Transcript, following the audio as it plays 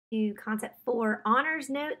To concept 4, honors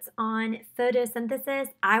notes on photosynthesis.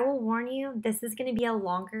 I will warn you, this is going to be a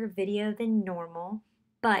longer video than normal,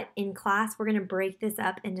 but in class we're going to break this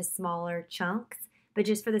up into smaller chunks. But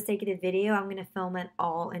just for the sake of the video, I'm going to film it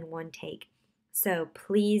all in one take. So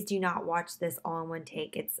please do not watch this all in one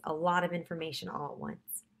take. It's a lot of information all at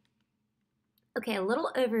once. Okay, a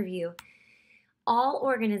little overview. All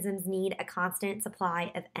organisms need a constant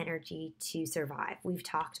supply of energy to survive. We've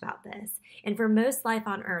talked about this. And for most life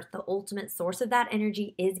on Earth, the ultimate source of that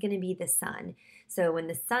energy is going to be the sun. So when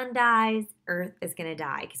the sun dies, Earth is going to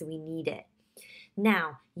die because we need it.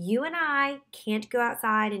 Now, you and I can't go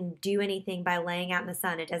outside and do anything by laying out in the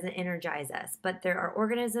sun. It doesn't energize us. But there are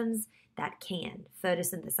organisms that can,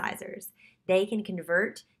 photosynthesizers. They can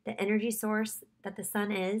convert the energy source that the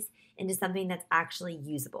sun is into something that's actually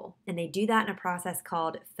usable. And they do that in a process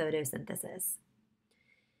called photosynthesis.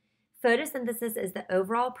 Photosynthesis is the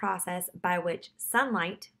overall process by which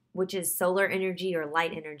sunlight, which is solar energy or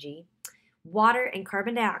light energy, water and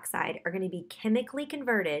carbon dioxide are going to be chemically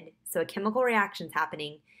converted, so a chemical reaction is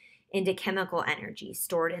happening, into chemical energy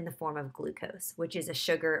stored in the form of glucose, which is a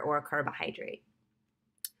sugar or a carbohydrate.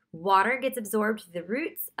 Water gets absorbed through the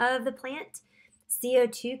roots of the plant.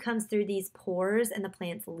 CO2 comes through these pores in the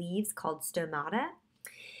plant's leaves called stomata.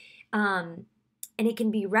 And it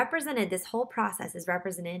can be represented, this whole process is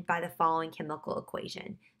represented by the following chemical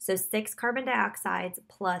equation. So 6 carbon dioxides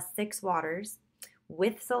plus 6 waters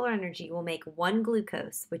with solar energy will make 1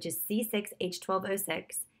 glucose, which is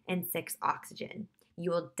C6H12O6, and 6 oxygen.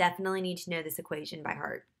 You will definitely need to know this equation by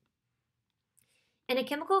heart. And a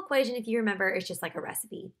chemical equation, if you remember, is just like a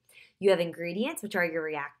recipe. You have ingredients, which are your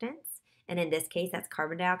reactants, and in this case, that's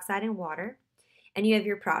carbon dioxide and water. And you have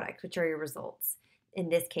your product, which are your results. In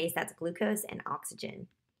this case, that's glucose and oxygen.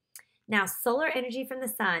 Now, solar energy from the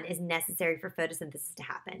sun is necessary for photosynthesis to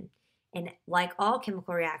happen. And like all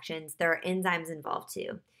chemical reactions, there are enzymes involved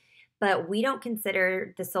too. But we don't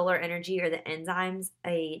consider the solar energy or the enzymes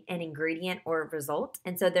an ingredient or a result.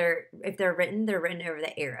 And so if they're written over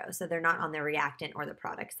the arrow. So they're not on the reactant or the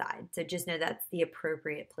product side. So just know that's the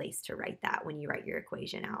appropriate place to write that when you write your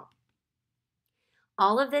equation out.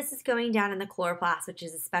 All of this is going down in the chloroplast, which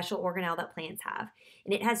is a special organelle that plants have.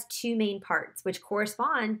 And it has 2 main parts, which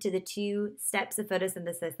correspond to the 2 steps of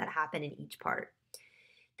photosynthesis that happen in each part.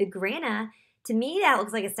 The grana, to me, that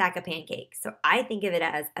looks like a stack of pancakes. So I think of it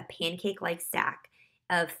as a pancake-like stack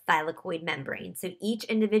of thylakoid membrane. So each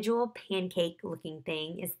individual pancake-looking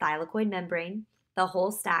thing is thylakoid membrane. The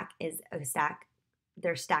whole stack is a stack.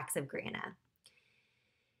 They're stacks of grana.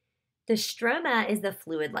 The stroma is the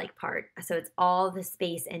fluid-like part, so it's all the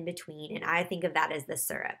space in between, and I think of that as the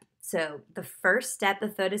syrup. So the first step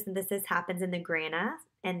of photosynthesis happens in the grana,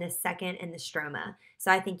 and the second in the stroma.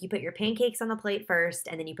 So I think you put your pancakes on the plate first,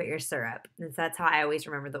 and then you put your syrup, and so that's how I always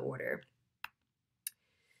remember the order.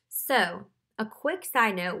 So a quick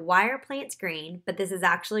side note, why are plants green? But this is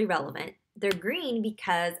actually relevant. They're green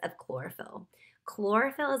because of chlorophyll.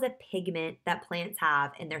 Chlorophyll is a pigment that plants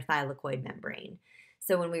have in their thylakoid membrane.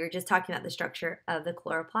 So when we were just talking about the structure of the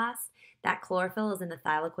chloroplast, that chlorophyll is in the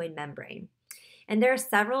thylakoid membrane. And there are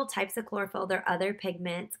several types of chlorophyll. There are other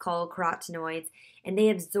pigments called carotenoids, and they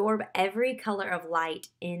absorb every color of light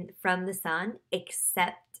from the sun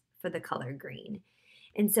except for the color green.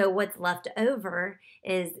 And so what's left over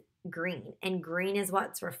is green, and green is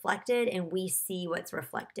what's reflected, and we see what's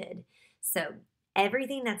reflected. So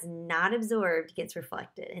everything that's not absorbed gets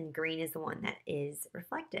reflected, and green is the one that is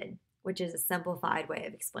reflected, which is a simplified way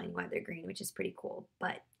of explaining why they're green, which is pretty cool,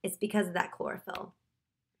 but it's because of that chlorophyll.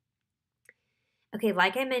 Okay,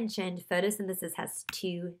 like I mentioned, photosynthesis has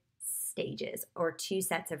 2 stages or 2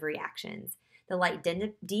 sets of reactions, the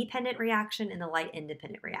light-dependent reaction and the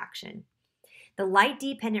light-independent reaction. The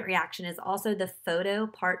light-dependent reaction is also the photo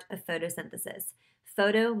part of photosynthesis.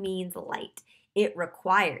 Photo means light. It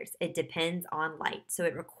depends on light, so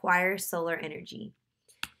it requires solar energy.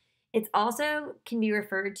 It also can be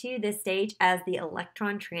referred to, this stage, as the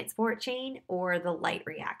electron transport chain or the light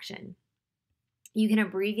reaction. You can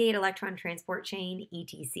abbreviate electron transport chain,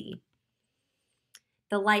 ETC.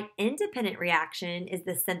 The light-independent reaction is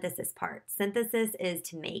the synthesis part. Synthesis is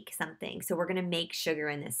to make something, so we're going to make sugar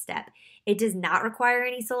in this step. It does not require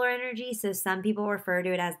any solar energy, so some people refer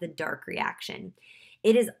to it as the dark reaction.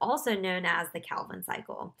 It is also known as the Calvin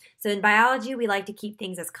cycle. So in biology, we like to keep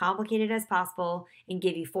things as complicated as possible and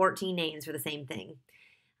give you 14 names for the same thing.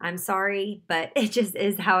 I'm sorry, but it just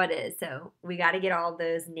is how it is. So we got to get all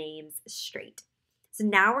those names straight. So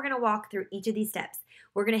now we're going to walk through each of these steps.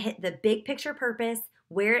 We're going to hit the big picture purpose,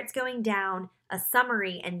 where it's going down, a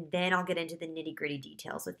summary, and then I'll get into the nitty-gritty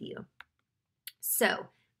details with you. So,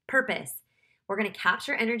 purpose. We're going to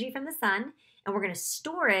capture energy from the sun and we're going to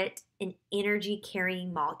store it in energy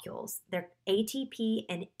carrying molecules. They're ATP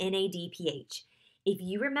and NADPH. If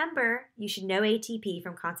you remember, you should know ATP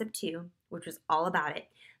from concept 2, which was all about it.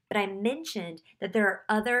 But I mentioned that there are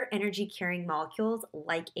other energy carrying molecules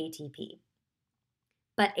like ATP.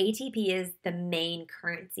 But ATP is the main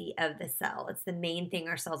currency of the cell. It's the main thing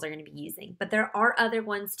our cells are going to be using. But there are other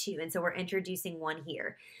ones too, and so we're introducing one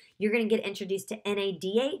here. You're going to get introduced to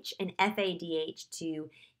NADH and FADH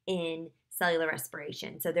too in cellular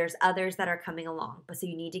respiration. So there's others that are coming along, but so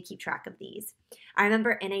you need to keep track of these. I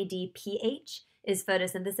remember NADPH is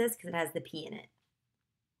photosynthesis because it has the P in it.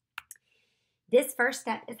 This first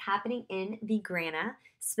step is happening in the grana,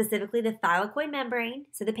 specifically the thylakoid membrane,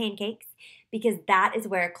 so the pancakes, because that is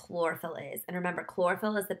where chlorophyll is. And remember,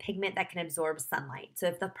 chlorophyll is the pigment that can absorb sunlight. So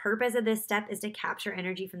if the purpose of this step is to capture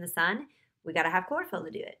energy from the sun, we got to have chlorophyll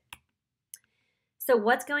to do it. So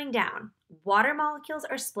what's going down? Water molecules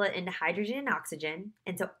are split into hydrogen and oxygen,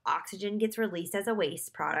 and so oxygen gets released as a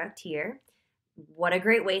waste product here. What a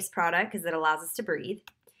great waste product because it allows us to breathe.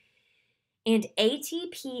 And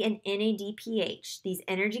ATP and NADPH, these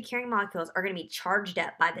energy-carrying molecules, are going to be charged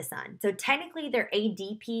up by the sun. So technically they're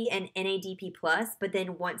ADP and NADP+, but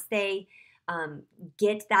then once they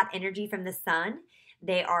get that energy from the sun,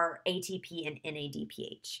 they are ATP and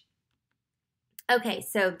NADPH. Okay,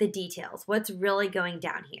 so the details. What's really going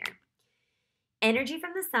down here? Energy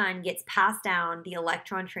from the sun gets passed down the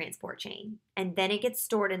electron transport chain, and then it gets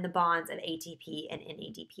stored in the bonds of ATP and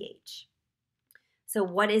NADPH. So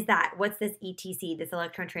what is that? What's this ETC, this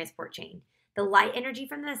electron transport chain? The light energy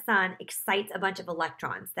from the sun excites a bunch of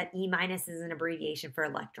electrons. That E- is an abbreviation for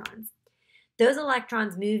electrons. Those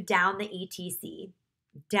electrons move down the ETC,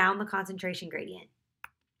 down the concentration gradient.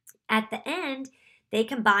 At the end, they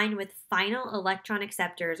combine with final electron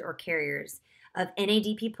acceptors or carriers of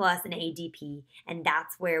NADP plus and ADP, and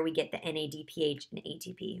that's where we get the NADPH and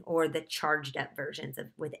ATP, or the charged up versions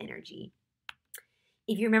with energy.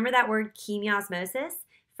 If you remember that word chemiosmosis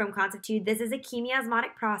from concept 2, this is a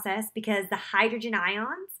chemiosmotic process because the hydrogen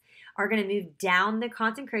ions are going to move down the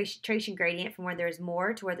concentration gradient from where there's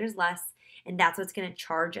more to where there's less, and that's what's going to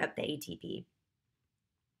charge up the ATP.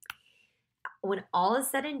 When all is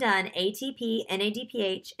said and done, ATP,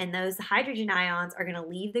 NADPH, and those hydrogen ions are going to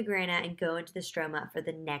leave the grana and go into the stroma for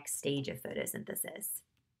the next stage of photosynthesis.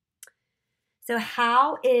 So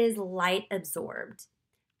how is light absorbed?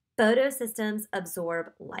 Photosystems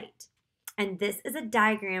absorb light. And this is a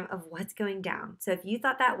diagram of what's going down. So if you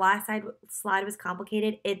thought that last slide was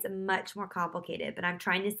complicated, it's much more complicated, but I'm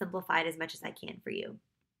trying to simplify it as much as I can for you.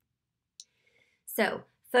 So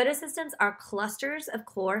photosystems are clusters of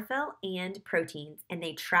chlorophyll and proteins, and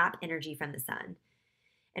they trap energy from the sun.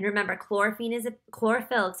 And remember, chlorophyll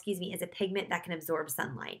is a pigment that can absorb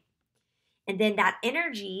sunlight. And then that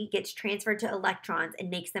energy gets transferred to electrons and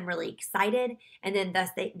makes them really excited, and then thus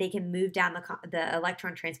they can move down the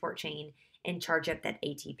electron transport chain and charge up that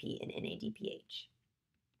ATP and NADPH.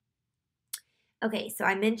 Okay, so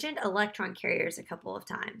I mentioned electron carriers a couple of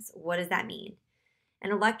times. What does that mean?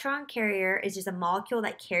 An electron carrier is just a molecule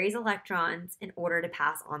that carries electrons in order to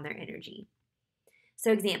pass on their energy.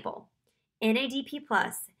 So example, NADP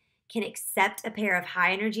plus can accept a pair of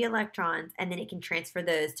high energy electrons and then it can transfer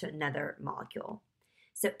those to another molecule.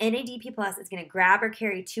 So NADP plus is going to grab or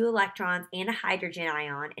carry 2 electrons and a hydrogen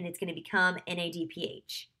ion, and it's going to become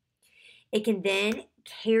NADPH. It can then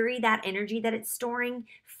carry that energy that it's storing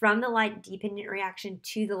from the light dependent reaction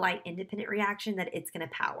to the light independent reaction that it's going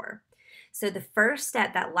to power. So the first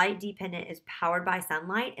step, that light dependent, is powered by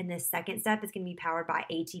sunlight, and the second step is going to be powered by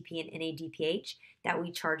ATP and NADPH that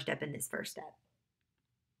we charged up in this first step.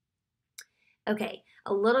 Okay,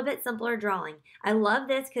 a little bit simpler drawing. I love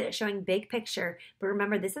this because it's showing big picture, but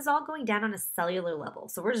remember, this is all going down on a cellular level.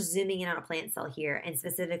 So we're zooming in on a plant cell here, and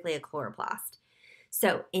specifically a chloroplast.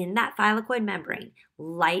 So in that thylakoid membrane,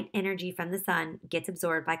 light energy from the sun gets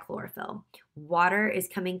absorbed by chlorophyll. Water is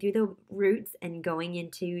coming through the roots and going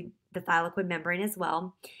into the thylakoid membrane as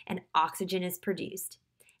well, and oxygen is produced.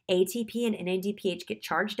 ATP and NADPH get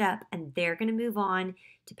charged up, and they're going to move on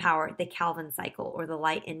to power the Calvin cycle, or the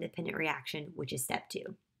light independent reaction, which is step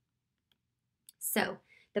 2. So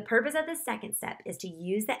the purpose of this second step is to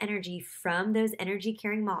use the energy from those energy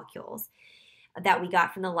carrying molecules that we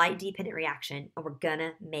got from the light dependent reaction, and we're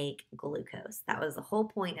gonna make glucose. That was the whole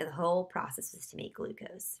point of the whole process, was to make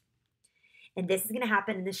glucose. And this is gonna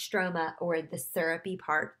happen in the stroma, or the syrupy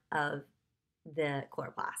part of the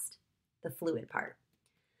chloroplast, the fluid part.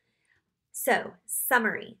 So,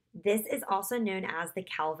 summary. This is also known as the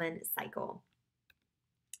Calvin cycle.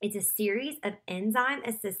 It's a series of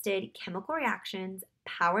enzyme-assisted chemical reactions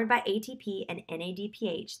powered by ATP and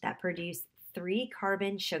NADPH that produce 3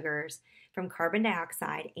 carbon sugars from carbon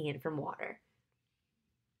dioxide and from water.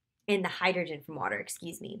 And the hydrogen from water,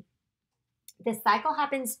 excuse me. The cycle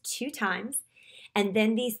happens 2 times, and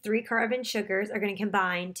then these 3 carbon sugars are going to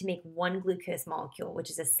combine to make 1 glucose molecule, which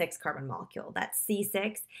is a 6 carbon molecule. That's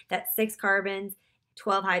C6, that's 6 carbons,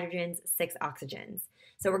 12 hydrogens, 6 oxygens.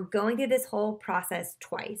 So we're going through this whole process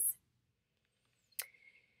twice.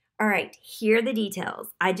 All right, here are the details.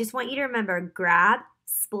 I just want you to remember grab,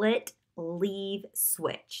 split, leave,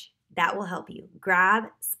 switch. That will help you. Grab,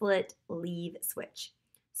 split, leave, switch.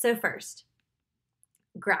 So first,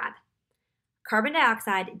 grab. Carbon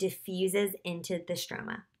dioxide diffuses into the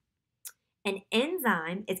stroma. An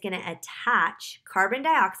enzyme is going to attach carbon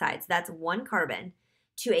dioxide, so that's 1 carbon,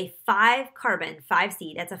 to a 5 carbon,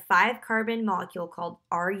 5C, that's a 5 carbon molecule called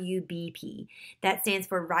RUBP. That stands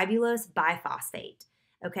for ribulose biphosphate.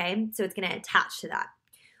 Okay, so it's going to attach to that.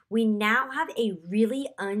 We now have a really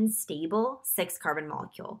unstable 6 carbon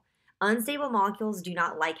molecule. Unstable molecules do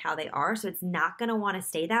not like how they are, so it's not going to want to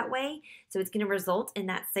stay that way. So it's going to result in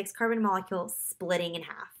that 6 carbon molecule splitting in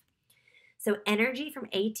half. So energy from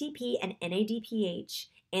ATP and NADPH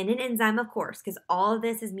and an enzyme, of course, because all of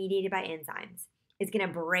this is mediated by enzymes, is going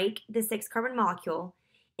to break the 6 carbon molecule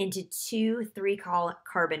into 2 3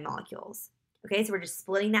 carbon molecules. Okay, so we're just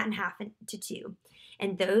splitting that in half into 2.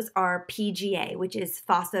 And those are PGA, which is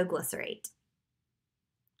phosphoglycerate.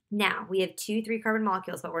 Now, we have 2 3 carbon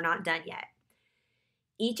molecules, but we're not done yet.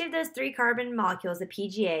 Each of those 3 carbon molecules, the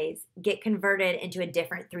PGAs, get converted into a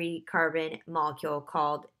different 3 carbon molecule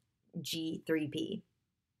called G3P.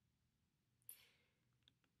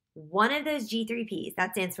 One of those G3Ps,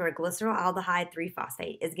 that stands for glycerolaldehyde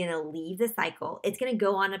 3-phosphate, is going to leave the cycle. It's going to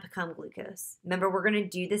go on to become glucose. Remember, we're going to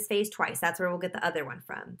do this phase twice. That's where we'll get the other one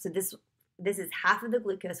from. So this is half of the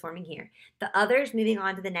glucose forming here. The other is moving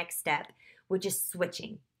on to the next step, which is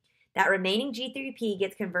switching. That remaining G3P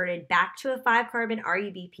gets converted back to a 5-carbon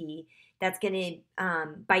RUBP. That's going to,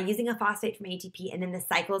 by using a phosphate from ATP, and then the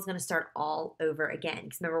cycle is going to start all over again.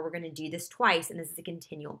 Because remember, we're going to do this twice, and this is a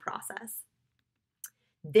continual process.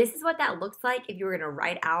 This is what that looks like if you were going to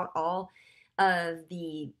write out all of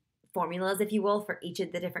the formulas, if you will, for each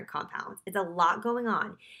of the different compounds. It's a lot going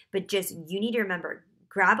on, but just you need to remember,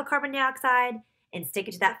 grab a carbon dioxide and stick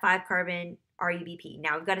it to that 5-carbon RUBP.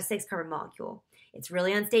 Now we've got a 6-carbon molecule. It's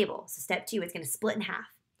really unstable. So step 2, it's going to split in half.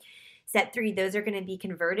 Step 3, those are going to be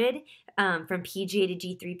converted from PGA to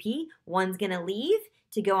G3P. One's going to leave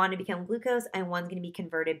to go on to become glucose, and one's going to be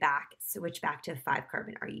converted back, switch back to a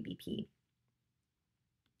 5-carbon RUBP.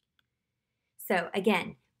 So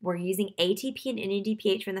again, we're using ATP and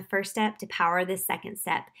NADPH from the first step to power this second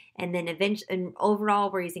step. And then eventually, and overall,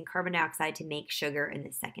 we're using carbon dioxide to make sugar in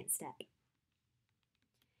the second step.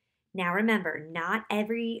 Now remember, not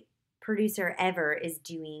every producer ever is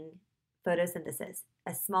doing photosynthesis.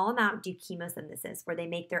 A small amount do chemosynthesis, where they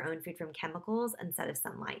make their own food from chemicals instead of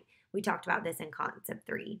sunlight. We talked about this in concept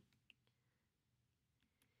 3.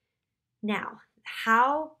 Now,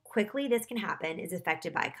 how quickly this can happen is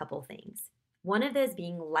affected by a couple things. One of those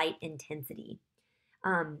being light intensity.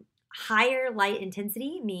 Higher light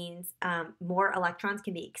intensity means more electrons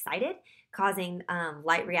can be excited, causing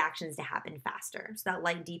light reactions to happen faster. So that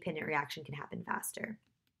light-dependent reaction can happen faster.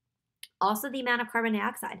 Also, the amount of carbon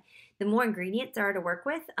dioxide. The more ingredients there are to work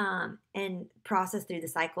with and process through the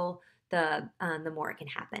cycle, the more it can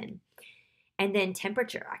happen. And then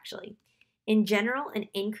temperature, actually. In general, an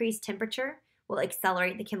increased temperature will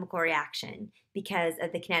accelerate the chemical reaction because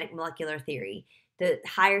of the kinetic molecular theory. The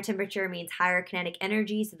higher temperature means higher kinetic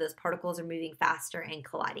energy, so those particles are moving faster and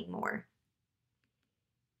colliding more.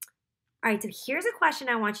 All right, so here's a question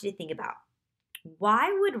I want you to think about.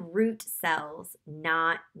 Why would root cells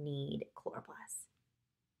not need chloroplasts?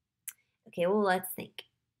 Okay, well, let's think.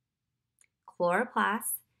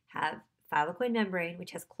 Chloroplasts have thylakoid membrane,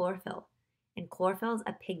 which has chlorophyll, and chlorophyll is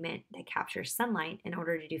a pigment that captures sunlight in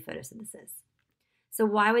order to do photosynthesis. So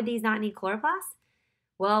why would these not need chloroplasts?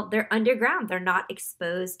 Well, they're underground. They're not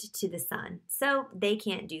exposed to the sun, so they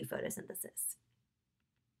can't do photosynthesis.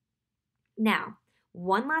 Now,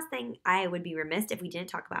 one last thing I would be remiss if we didn't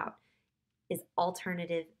talk about is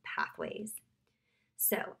alternative pathways.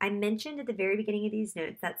 So I mentioned at the very beginning of these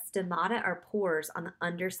notes that stomata are pores on the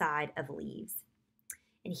underside of leaves.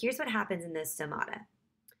 And here's what happens in those stomata.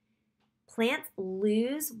 Plants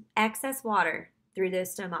lose excess water through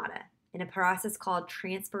those stomata in a process called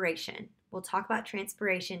transpiration. We'll talk about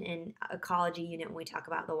transpiration in ecology unit when we talk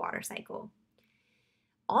about the water cycle.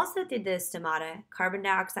 Also through those stomata, carbon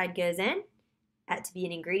dioxide goes in to be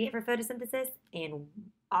an ingredient for photosynthesis, and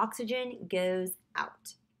oxygen goes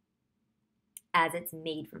out. as it's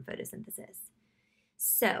made from photosynthesis.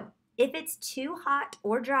 So if it's too hot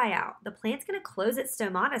or dry out, the plant's going to close its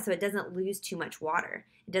stomata so it doesn't lose too much water.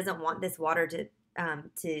 It doesn't want this water to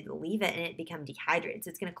leave it and it become dehydrated, so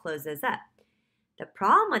it's going to close those up. The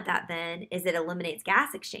problem with that then is it eliminates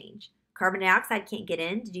gas exchange. Carbon dioxide can't get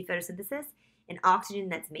in to do photosynthesis, and oxygen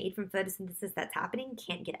that's made from photosynthesis that's happening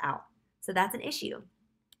can't get out. So that's an issue.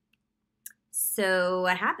 So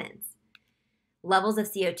what happens? Levels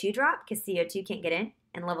of CO2 drop because CO2 can't get in,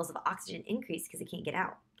 and levels of oxygen increase because it can't get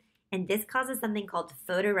out. And this causes something called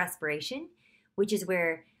photorespiration, which is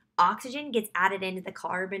where oxygen gets added into the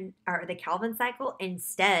Calvin cycle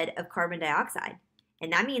instead of carbon dioxide.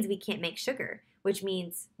 And that means we can't make sugar, which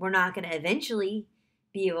means we're not going to eventually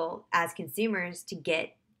be able, as consumers, to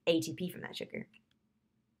get ATP from that sugar.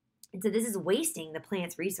 And so this is wasting the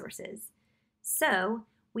plant's resources. So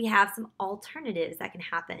we have some alternatives that can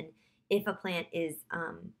happen if a plant is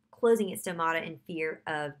closing its stomata in fear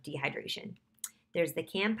of dehydration. There's the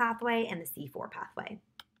CAM pathway and the C4 pathway.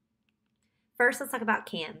 First, let's talk about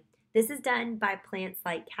CAM. This is done by plants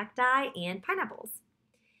like cacti and pineapples.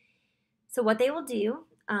 So what they will do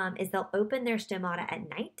is they'll open their stomata at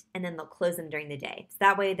night and then they'll close them during the day. So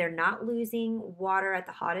that way they're not losing water at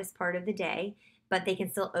the hottest part of the day, but they can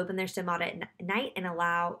still open their stomata at night and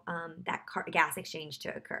allow that gas exchange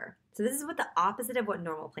to occur. So this is what the opposite of what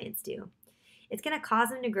normal plants do. It's going to cause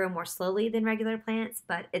them to grow more slowly than regular plants,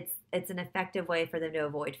 but it's an effective way for them to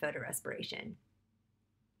avoid photorespiration.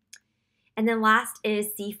 And then last is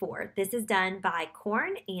C4. This is done by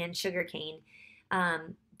corn and sugarcane.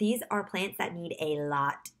 These are plants that need a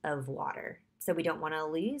lot of water, so we don't want to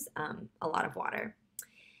lose a lot of water.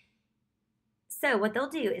 So what they'll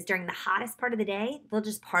do is during the hottest part of the day, they'll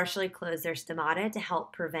just partially close their stomata to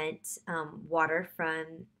help prevent water from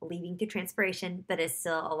leaving through transpiration, but is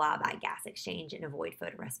still allow that gas exchange and avoid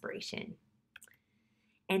photorespiration.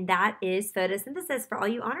 And that is photosynthesis for all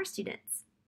you honor students.